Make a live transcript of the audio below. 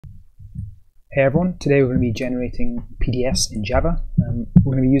Hey everyone, today we're going to be generating PDFs in Java. We're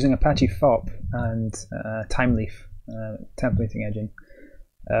going to be using Apache Fop and Thymeleaf templating engine.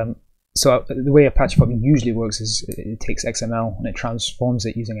 So the way Apache Fop usually works is it takes XML and it transforms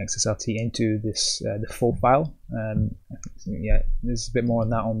it using XSLT into this the full file. Yeah, there's a bit more on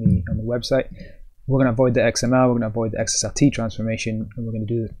that on the website. We're going to avoid the XML, we're going to avoid the XSLT transformation, and we're going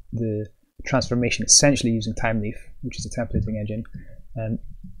to do the transformation essentially using Thymeleaf, which is a templating engine.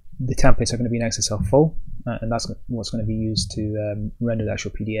 The templates are going to be in XSL full, and that's what's going to be used to render the actual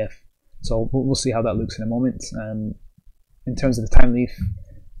PDF. So we'll see how that looks in a moment. In terms of the Thymeleaf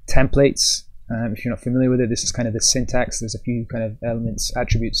templates, if you're not familiar with it, this is kind of the syntax. There's a few kind of elements,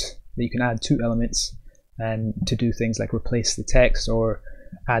 attributes that you can add to elements to do things like replace the text or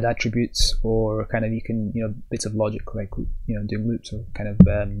add attributes, or kind of you can bits of logic like doing loops or kind of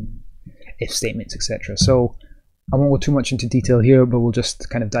if statements, etc. So I won't go too much into detail here, but we'll just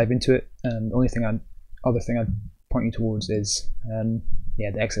kind of dive into it. The only other thing I'd point you towards is the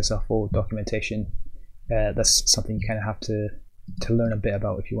XSL4 documentation. That's something you kind of have to learn a bit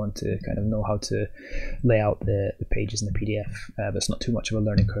about if you want to kind of know how to lay out the pages in the PDF. But it's not too much of a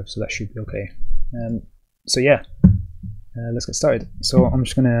learning curve, so that should be okay. So yeah, let's get started. So I'm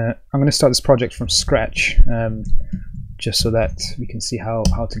gonna start this project from scratch, just so that we can see how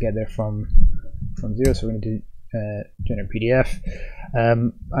to get there from zero. So we're going to do generate PDF.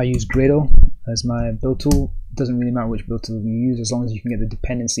 I use Gradle as my build tool. It doesn't really matter which build tool you use as long as you can get the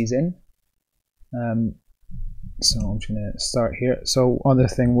dependencies in. So I'm just going to start here. So other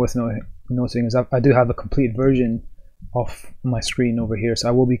thing worth noting is I do have a complete version of my screen over here, so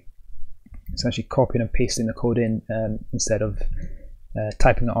I will be essentially copying and pasting the code in instead of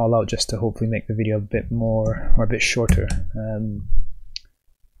typing it all out, just to hopefully make the video a bit more or a bit shorter.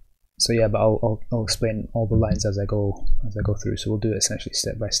 So yeah, but I'll explain all the lines as I go through. So we'll do it essentially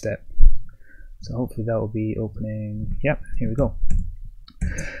step by step. So hopefully that will be opening. Yeah, here we go.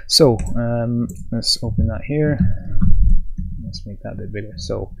 So let's open that here. Let's make that a bit bigger.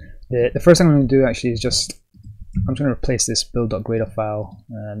 So the first thing I'm going to do actually is I'm just going to replace this build.gradle file,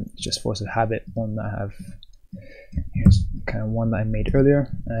 just force of habit, one that I have. Here's kind of one that I made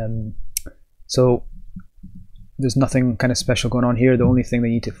earlier. So there's nothing kind of special going on here. The only thing that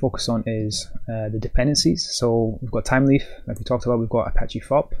you need to focus on is the dependencies. So we've got Thymeleaf, like we talked about. We've got Apache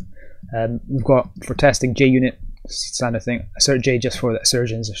Fop. We've got, for testing, JUnit, standard thing. Assert J just for the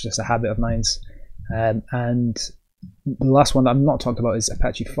assertions. It's just a habit of mine. And the last one that I'm not talked about is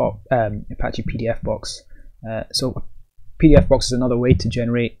Apache Fop, Apache PDF Box. So PDF Box is another way to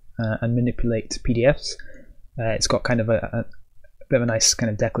generate and manipulate PDFs. It's got kind of a bit of a nice kind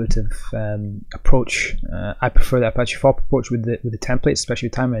of declarative approach. I prefer the Apache Fop approach with the templates, especially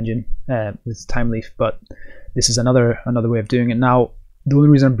with Time Engine, with Thymeleaf, but this is another way of doing it. Now, the only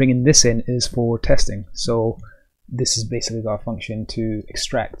reason I'm bringing this in is for testing. So this is basically got a function to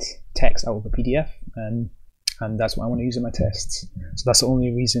extract text out of a PDF, and that's what I want to use in my tests. So that's the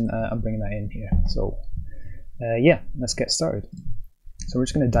only reason I'm bringing that in here. So yeah, let's get started. So we're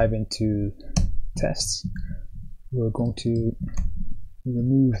just going to dive into tests. We're going to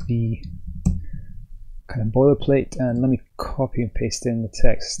remove the kind of boilerplate, and let me copy and paste in the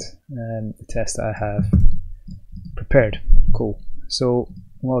text and the test that I have prepared. Cool. So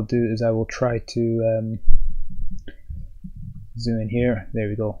what I'll do is I will try to zoom in here. There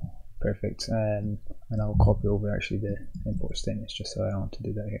we go. Perfect. And I'll copy over actually the import statements, just so I don't have to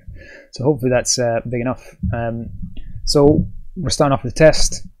do that here. So hopefully that's big enough. So we're starting off with the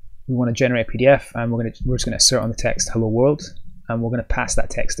test. We want to generate a PDF, and we're just going to assert on the text "Hello World," and we're going to pass that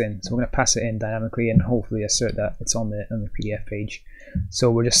text in. So we're going to pass it in dynamically and hopefully assert that it's on the PDF page.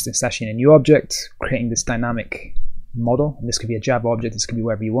 So we're just installation a new object, creating this dynamic model. And this could be a Java object, this could be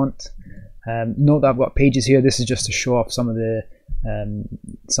wherever you want. Note that I've got pages here. This is just to show off some of the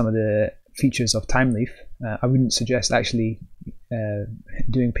features of Thymeleaf. I wouldn't suggest actually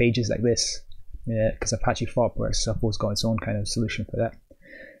doing pages like this, because Apache Fop or XSL4 has got its own kind of solution for that.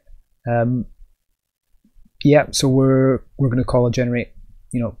 Yeah, so we're going to call a generate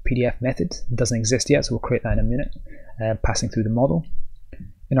PDF method. It doesn't exist yet, so we'll create that in a minute, passing through the model.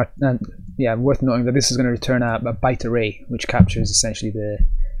 Yeah, worth noting that this is going to return a byte array, which captures essentially the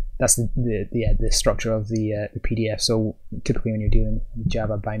structure of the PDF. So typically when you're dealing with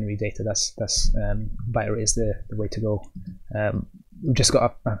Java binary data, that's byte array is the way to go. We've just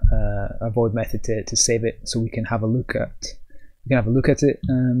got a void method to save it, so we can have a look at it.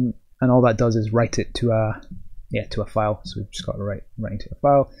 And all that does is write it to a file. So we've just got to write into a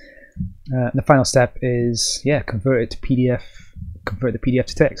file. The final step is convert it to PDF, convert the PDF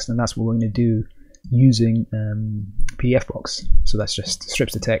to text, and that's what we're going to do using PDF box. So that's just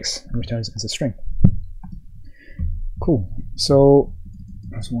strips the text and returns it as a string. Cool. So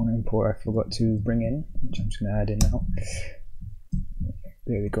there's one import I forgot to bring in, which I'm just going to add in now.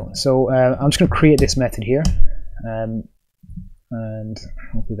 There we go. So I'm just going to create this method here, and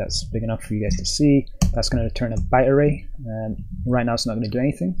hopefully that's big enough for you guys to see. That's going to return a byte array. Right now it's not going to do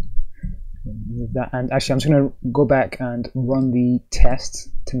anything. Remove that, and actually I'm just going to go back and run the test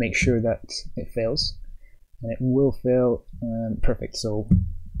to make sure that it fails, and it will fail. Perfect. So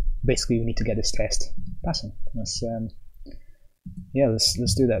basically we need to get this test passing. Let's yeah,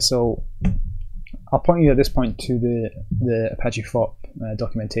 let's do that. So I'll point you at this point to the Apache Fop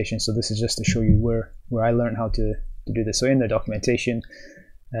documentation. So this is just to show you where I learned how to do this. So in the documentation,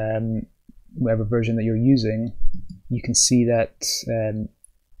 whatever version that you're using, you can see that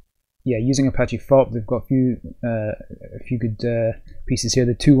yeah, using Apache Fop, they've got a few good pieces here.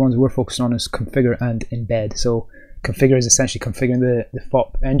 The two ones we're focused on is configure and embed. So configure is essentially configuring the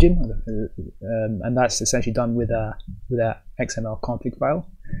Fop engine, and that's essentially done with a XML config file,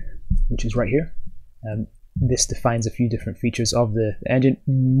 which is right here. This defines a few different features of the engine.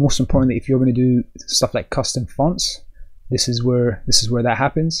 Most importantly, if you're going to do stuff like custom fonts, this is where that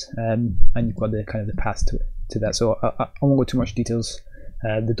happens, and you've got the kind of the path to that. So I won't go too much details.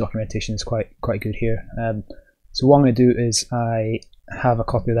 The documentation is quite good here. So what I'm going to do is I have a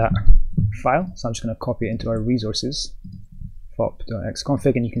copy of that file, so I'm just going to copy it into our resources,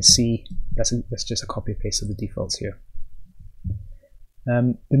 fop.xconfig, and you can see that's just a copy and paste of the defaults here.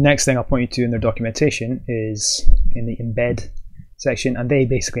 The next thing I'll point you to in their documentation is in the embed section, and they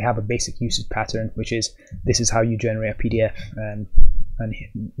basically have a basic usage pattern, which is this is how you generate a PDF, and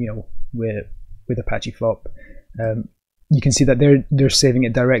you know, with Apache Fop. You can see that they're saving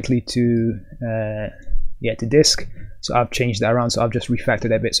it directly to disk. So I've changed that around. So I've just refactored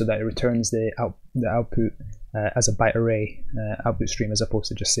that bit so that it returns the output as a byte array output stream, as opposed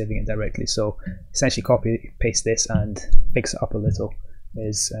to just saving it directly. So essentially, copy paste this and fix it up a little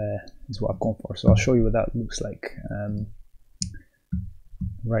is what I've gone for. So I'll show you what that looks like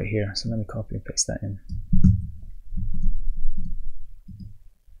right here. So let me copy and paste that in.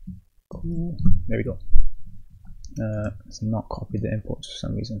 Cool. There we go. It's not copied the imports for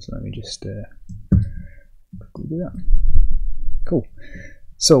some reason, so let me just quickly do that. Cool.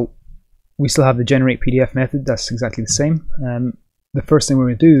 So we still have the generate PDF method. That's exactly the same. The first thing we're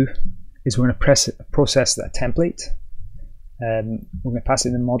going to do is we're going to process that template. We're going to pass it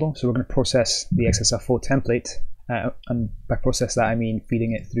in the model, so we're going to process the XSL4 template, and by process that I mean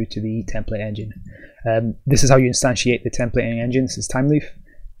feeding it through to the template engine. This is how you instantiate the templating engine. This is Thymeleaf.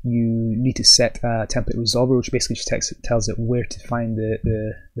 You need to set a template resolver, which basically just tells it where to find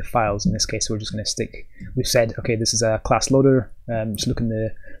the files. In this case, we're just going to stick. We've said, okay, this is a class loader. Just look in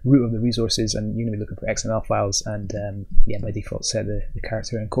the root of the resources, and you're going to be looking for XML files. And yeah, by default, set the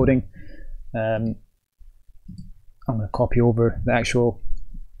character encoding. I'm going to copy over the actual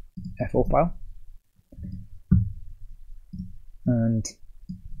FO file, and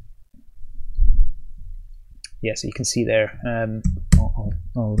yeah, so you can see there.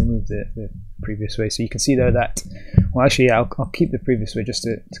 I'll remove the previous way. So you can see there that, well, actually, yeah, I'll keep the previous way just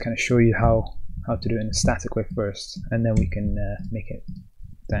to kind of show you how to do it in a static way first, and then we can make it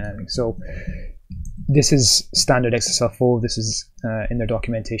dynamic. So this is standard XSL4. This is in their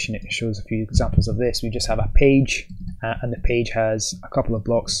documentation. It shows a few examples of this. We just have a page, and the page has a couple of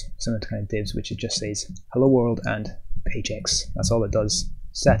blocks, similar to kind of divs, which it just says hello world and page X. That's all it does.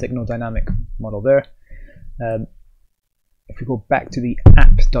 Static, no dynamic model there. If we go back to the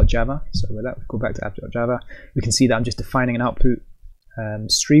app.java, sorry about that, we go back to app.java, we can see that I'm just defining an output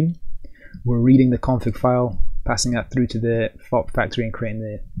stream. We're reading the config file, passing that through to the Fop factory and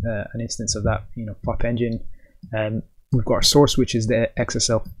creating an instance of that, you know, Fop engine. We've got our source, which is the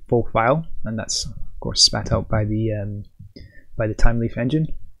XSL4 file, and that's of course spat out by the Thymeleaf engine.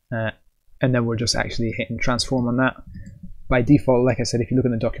 And then we're just actually hitting transform on that. By default, like I said, if you look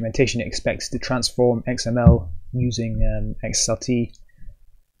in the documentation, it expects to transform XML using XSLT,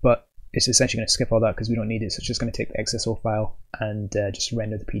 but it's essentially going to skip all that because we don't need it. So it's just going to take the XSO file and just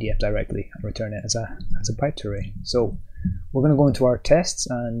render the PDF directly and return it as a byte array. So we're going to go into our tests,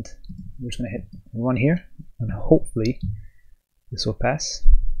 and we're just going to hit run here, and hopefully this will pass.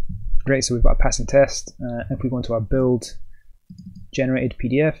 Great, so we've got a passing test. If we go into our build generated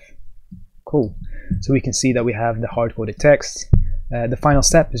PDF, cool. So we can see that we have the hard-coded text. The final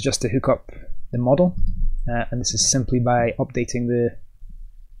step is just to hook up the model, and this is simply by updating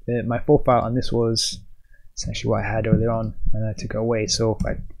my profile, and this was essentially what I had earlier on, and I took it away. So if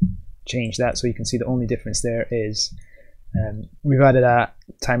I change that, so you can see the only difference there is we've added a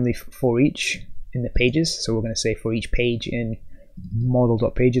Thymeleaf for each, in the pages. So we're going to say for each page in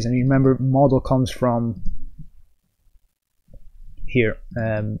model.pages, and remember model comes from here,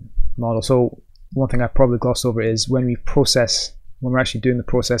 model. So one thing I probably glossed over is when we're actually doing the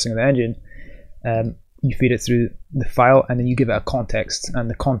processing of the engine, you feed it through the file and then you give it a context, and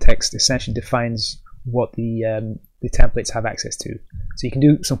the context essentially defines what the templates have access to. So you can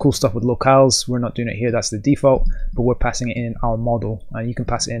do some cool stuff with locales. We're not doing it here, that's the default, but we're passing it in our model, and you can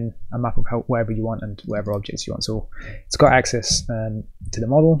pass it in a map of wherever you want and whatever objects you want. So it's got access to the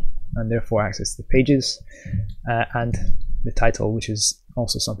model and therefore access to the pages and the title, which is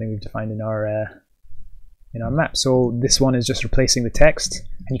also something we've defined in our map. So this one is just replacing the text,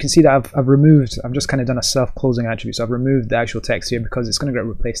 and you can see that I've just kind of done a self-closing attribute, so I've removed the actual text here because it's going to get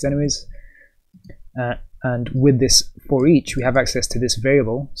replaced anyways. And with this for each, we have access to this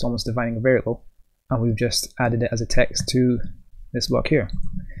variable. It's almost defining a variable, and we've just added it as a text to this block here.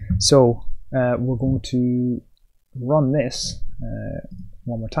 So we're going to run this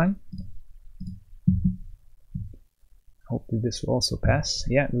one more time. Hopefully this will also pass.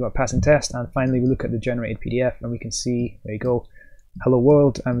 Yeah, we've got a passing test, and finally we look at the generated PDF and we can see, there you go, hello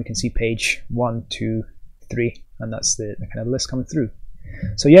world, and we can see page 1, 2, 3, and that's the kind of list coming through.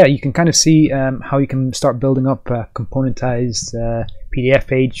 So yeah, you can kind of see how you can start building up a componentized PDF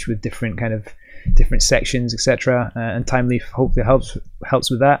page with different sections, etc. And Thymeleaf hopefully helps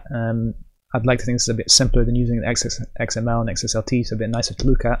with that. I'd like to think this is a bit simpler than using XML and XSLT, so a bit nicer to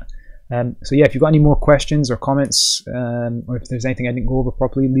look at. So yeah, if you've got any more questions or comments, or if there's anything I didn't go over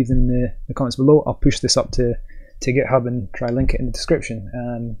properly, leave them in the comments below. I'll push this up to GitHub and try link it in the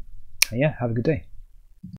description. Yeah, have a good day.